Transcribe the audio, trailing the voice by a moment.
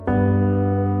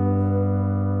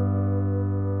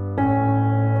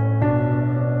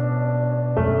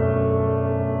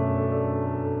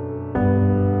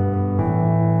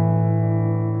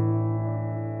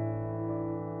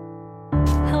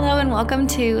welcome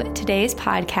to today's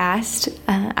podcast.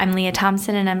 I'm Leah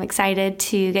Thompson, and I'm excited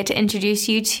to get to introduce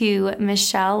you to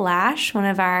Michelle Lash, one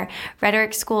of our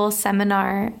Rhetoric School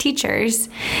seminar teachers.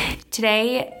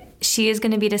 Today, she is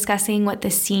going to be discussing what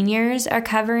the seniors are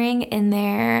covering in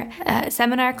their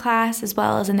seminar class as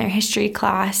well as in their history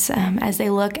class as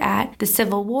they look at the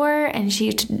Civil War. And she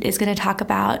is going to talk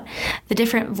about the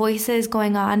different voices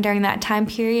going on during that time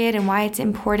period and why it's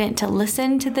important to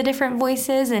listen to the different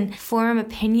voices and form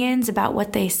opinions about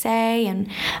what they say.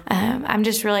 And I'm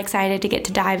just really excited to get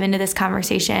to dive into this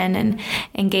conversation and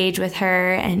engage with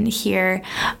her and hear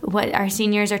what our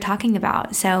seniors are talking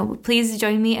about. So please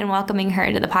join me in welcoming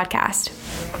her to the podcast.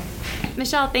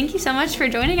 Michelle, thank you so much for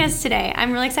joining us today.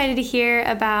 I'm really excited to hear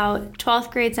about 12th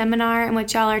grade seminar and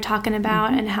what y'all are talking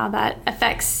about and how that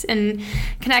affects and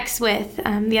connects with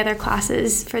the other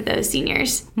classes for those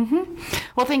seniors.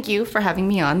 Well, thank you for having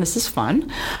me on. This is fun.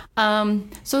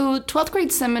 So 12th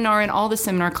grade seminar and all the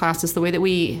seminar classes, the way that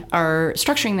we are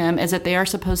structuring them is that they are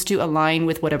supposed to align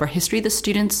with whatever history the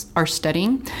students are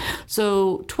studying.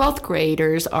 So 12th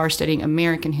graders are studying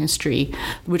American history,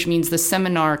 which means the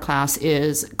seminar class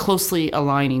is closely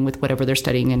aligning with whatever they're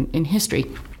studying in history.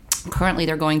 Currently,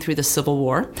 they're going through the Civil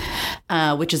War,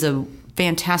 which is a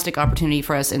fantastic opportunity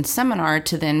for us in seminar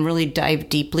to then really dive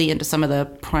deeply into some of the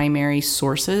primary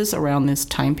sources around this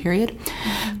time period.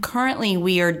 Currently,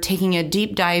 we are taking a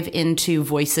deep dive into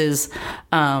voices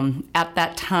at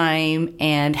that time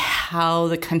and how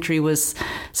the country was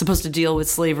supposed to deal with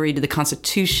slavery. Did the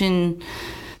Constitution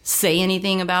say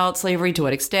anything about slavery? To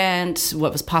what extent?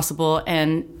 What was possible?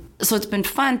 And so it's been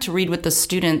fun to read with the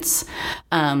students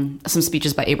some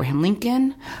speeches by Abraham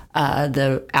Lincoln,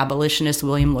 the abolitionist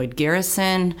William Lloyd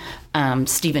Garrison,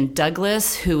 Stephen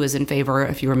Douglas, who was in favor,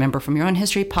 if you remember from your own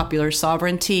history, popular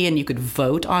sovereignty, and you could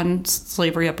vote on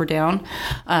slavery up or down,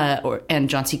 and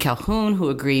John C. Calhoun,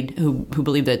 who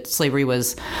believed that slavery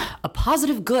was a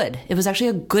positive good. It was actually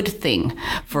a good thing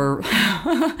for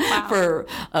for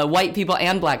white people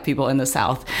and black people in the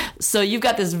South. So you've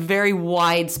got this very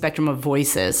wide spectrum of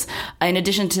voices. In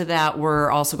addition to that, we're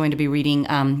also going to be reading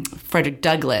Frederick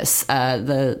Douglass,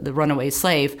 the runaway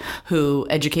slave, who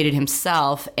educated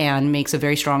himself and makes a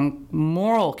very strong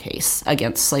moral case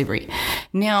against slavery.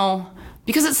 Now,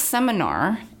 because it's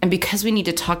seminar, and because we need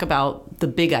to talk about the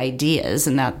big ideas,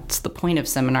 and that's the point of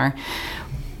seminar,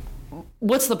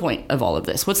 what's the point of all of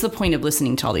this? What's the point of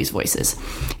listening to all these voices?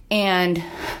 And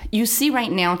you see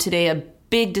right now today a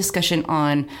big discussion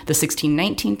on the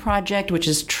 1619 Project, which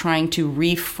is trying to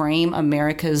reframe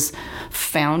America's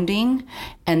founding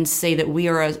and say that we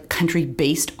are a country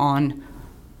based on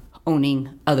owning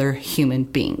other human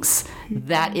beings.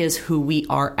 That is who we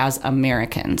are as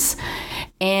Americans.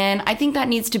 And I think that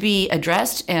needs to be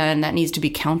addressed and that needs to be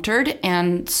countered.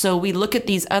 And so we look at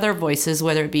these other voices,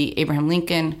 whether it be Abraham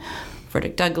Lincoln,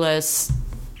 Frederick Douglass,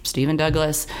 Stephen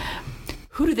Douglas.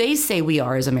 Who do they say we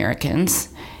are as Americans?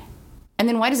 And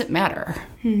then why does it matter?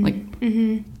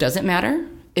 Does it matter?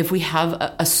 If we have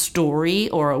a story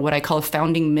or what I call a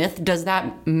founding myth, does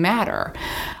that matter?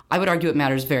 I would argue it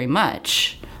matters very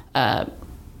much.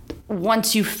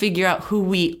 Once you figure out who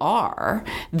we are,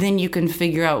 then you can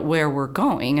figure out where we're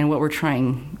going and what we're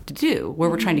trying to do, where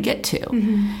we're trying to get to.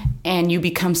 And you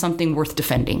become something worth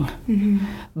defending.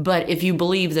 But if you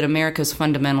believe that America is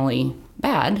fundamentally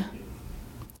bad,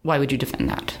 why would you defend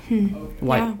that?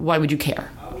 Why would you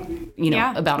care?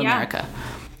 About America.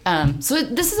 So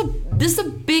this is a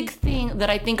big thing that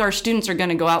I think our students are going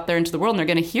to go out there into the world and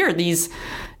they're going to hear these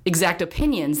exact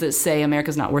opinions that say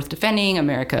America's not worth defending,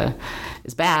 America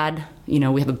is bad, we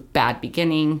have a bad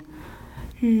beginning.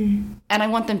 And I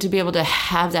want them to be able to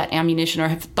have that ammunition or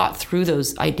have thought through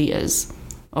those ideas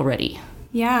already.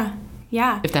 Yeah.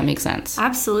 If that makes sense.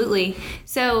 Absolutely.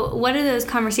 So what do those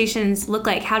conversations look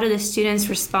like? How do the students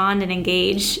respond and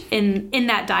engage in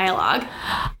that dialogue?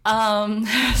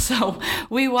 So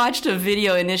we watched a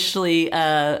video initially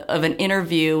of an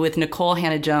interview with Nicole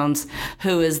Hannah-Jones,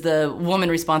 who is the woman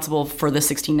responsible for the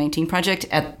 1619 Project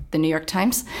at the New York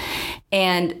Times.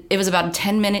 And it was about a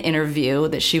 10-minute interview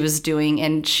that she was doing,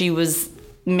 and she was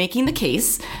making the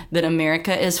case that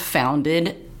America is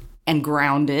founded and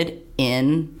grounded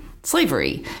in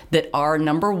slavery, that our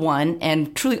number one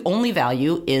and truly only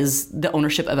value is the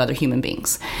ownership of other human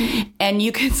beings. And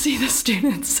you can see the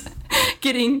students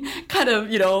getting kind of,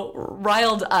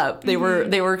 riled up. They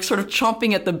were sort of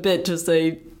chomping at the bit to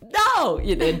say, no,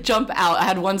 jump out. I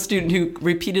had one student who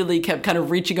repeatedly kept kind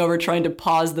of reaching over, trying to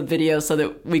pause the video so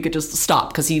that we could just stop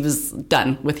because he was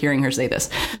done with hearing her say this.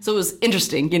 So it was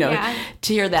interesting, to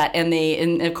hear that.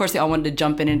 And of course, they all wanted to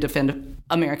jump in and defend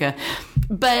America.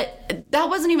 But that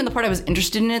wasn't even the part I was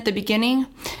interested in at the beginning.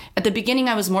 At the beginning,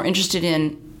 I was more interested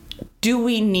in, do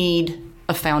we need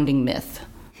a founding myth?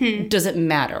 Does it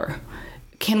matter?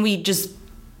 Can we just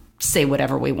say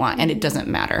whatever we want and it doesn't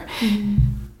matter?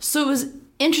 So it was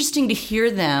interesting to hear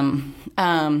them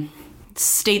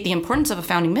state the importance of a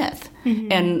founding myth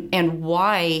and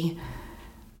why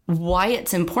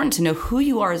it's important to know who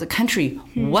you are as a country,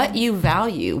 what you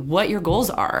value, what your goals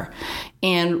are.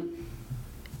 And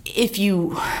if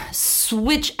you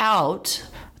switch out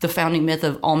the founding myth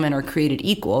of all men are created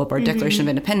equal, of our Declaration of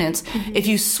Independence, if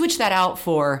you switch that out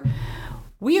for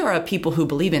we are a people who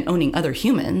believe in owning other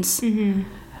humans,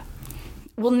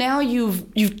 well, now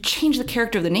you've changed the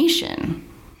character of the nation.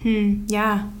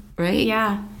 Yeah. Right?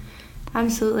 Yeah,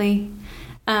 absolutely.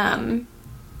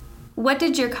 What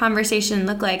did your conversation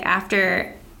look like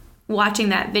after watching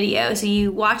that video? So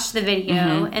you watched the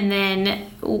video, and then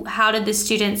how did the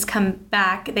students come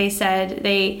back? They said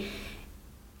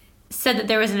that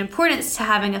there was an importance to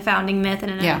having a founding myth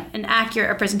and an accurate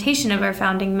representation of our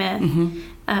founding myth.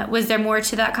 Was there more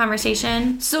to that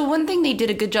conversation? So one thing, they did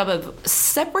a good job of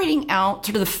separating out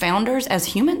sort of the founders as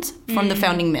humans from the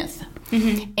founding myth.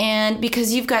 And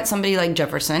because you've got somebody like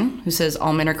Jefferson who says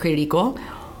all men are created equal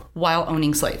while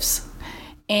owning slaves.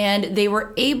 And they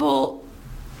were able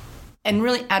and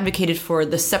really advocated for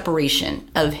the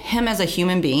separation of him as a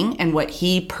human being and what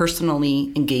he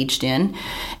personally engaged in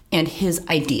and his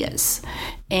ideas.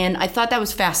 And I thought that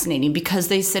was fascinating because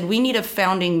they said we need a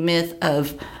founding myth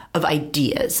of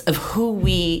ideas, of who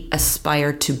we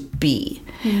aspire to be,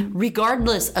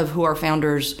 regardless of who our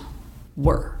founders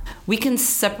were. We can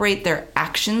separate their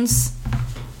actions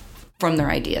from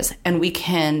their ideas, and we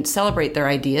can celebrate their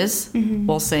ideas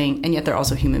while saying, and yet they're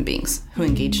also human beings who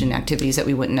engaged in activities that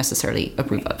we wouldn't necessarily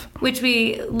approve of. Which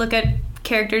we look at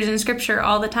characters in Scripture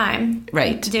all the time.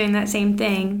 Right. Doing that same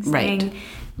thing. Saying,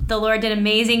 the Lord did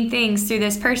amazing things through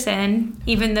this person,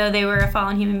 even though they were a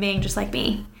fallen human being just like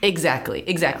me.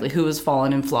 Exactly. Who was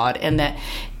fallen and flawed. And that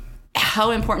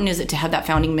how important is it to have that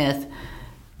founding myth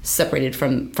separated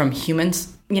from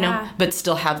humans, you know, but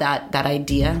still have that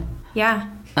idea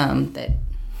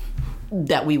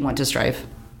that we want to strive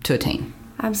to attain.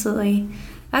 Absolutely.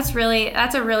 That's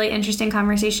a really interesting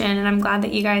conversation, and I'm glad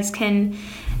that you guys can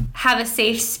have a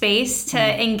safe space to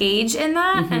engage in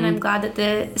that, and I'm glad that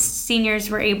the seniors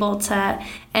were able to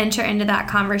enter into that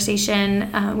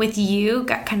conversation with you,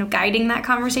 kind of guiding that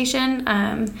conversation.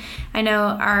 I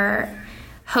know our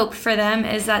hope for them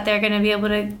is that they're going to be able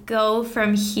to go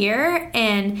from here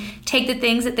and take the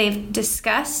things that they've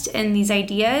discussed and these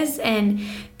ideas and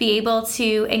be able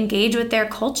to engage with their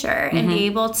culture and be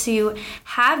able to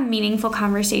have meaningful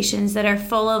conversations that are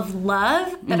full of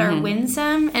love, that are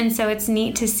winsome. And so it's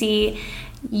neat to see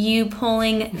you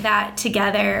pulling that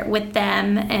together with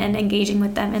them and engaging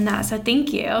with them in that. So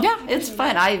thank you. Yeah, it's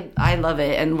fun. I love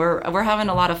it, and we're having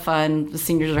a lot of fun. The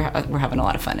seniors we're having a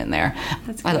lot of fun in there.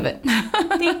 That's I love it.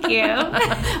 Thank you.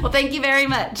 Well, thank you very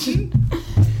much.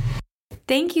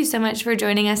 Thank you so much for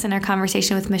joining us in our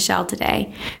conversation with Michelle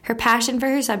today. Her passion for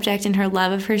her subject and her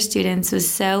love of her students was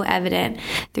so evident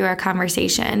through our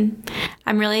conversation.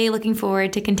 I'm really looking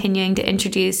forward to continuing to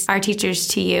introduce our teachers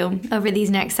to you over these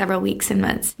next several weeks and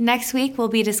months. Next week, we'll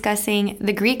be discussing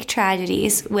the Greek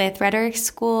tragedies with Rhetoric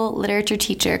School literature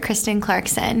teacher Kristen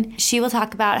Clarkson. She will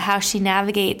talk about how she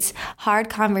navigates hard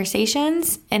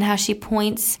conversations and how she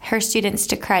points her students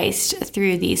to Christ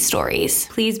through these stories.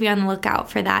 Please be on the lookout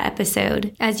for that episode.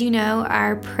 As you know,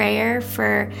 our prayer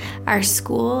for our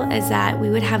school is that we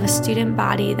would have a student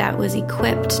body that was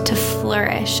equipped to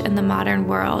flourish in the modern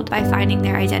world by finding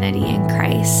their identity in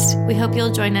Christ. We hope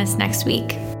you'll join us next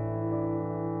week.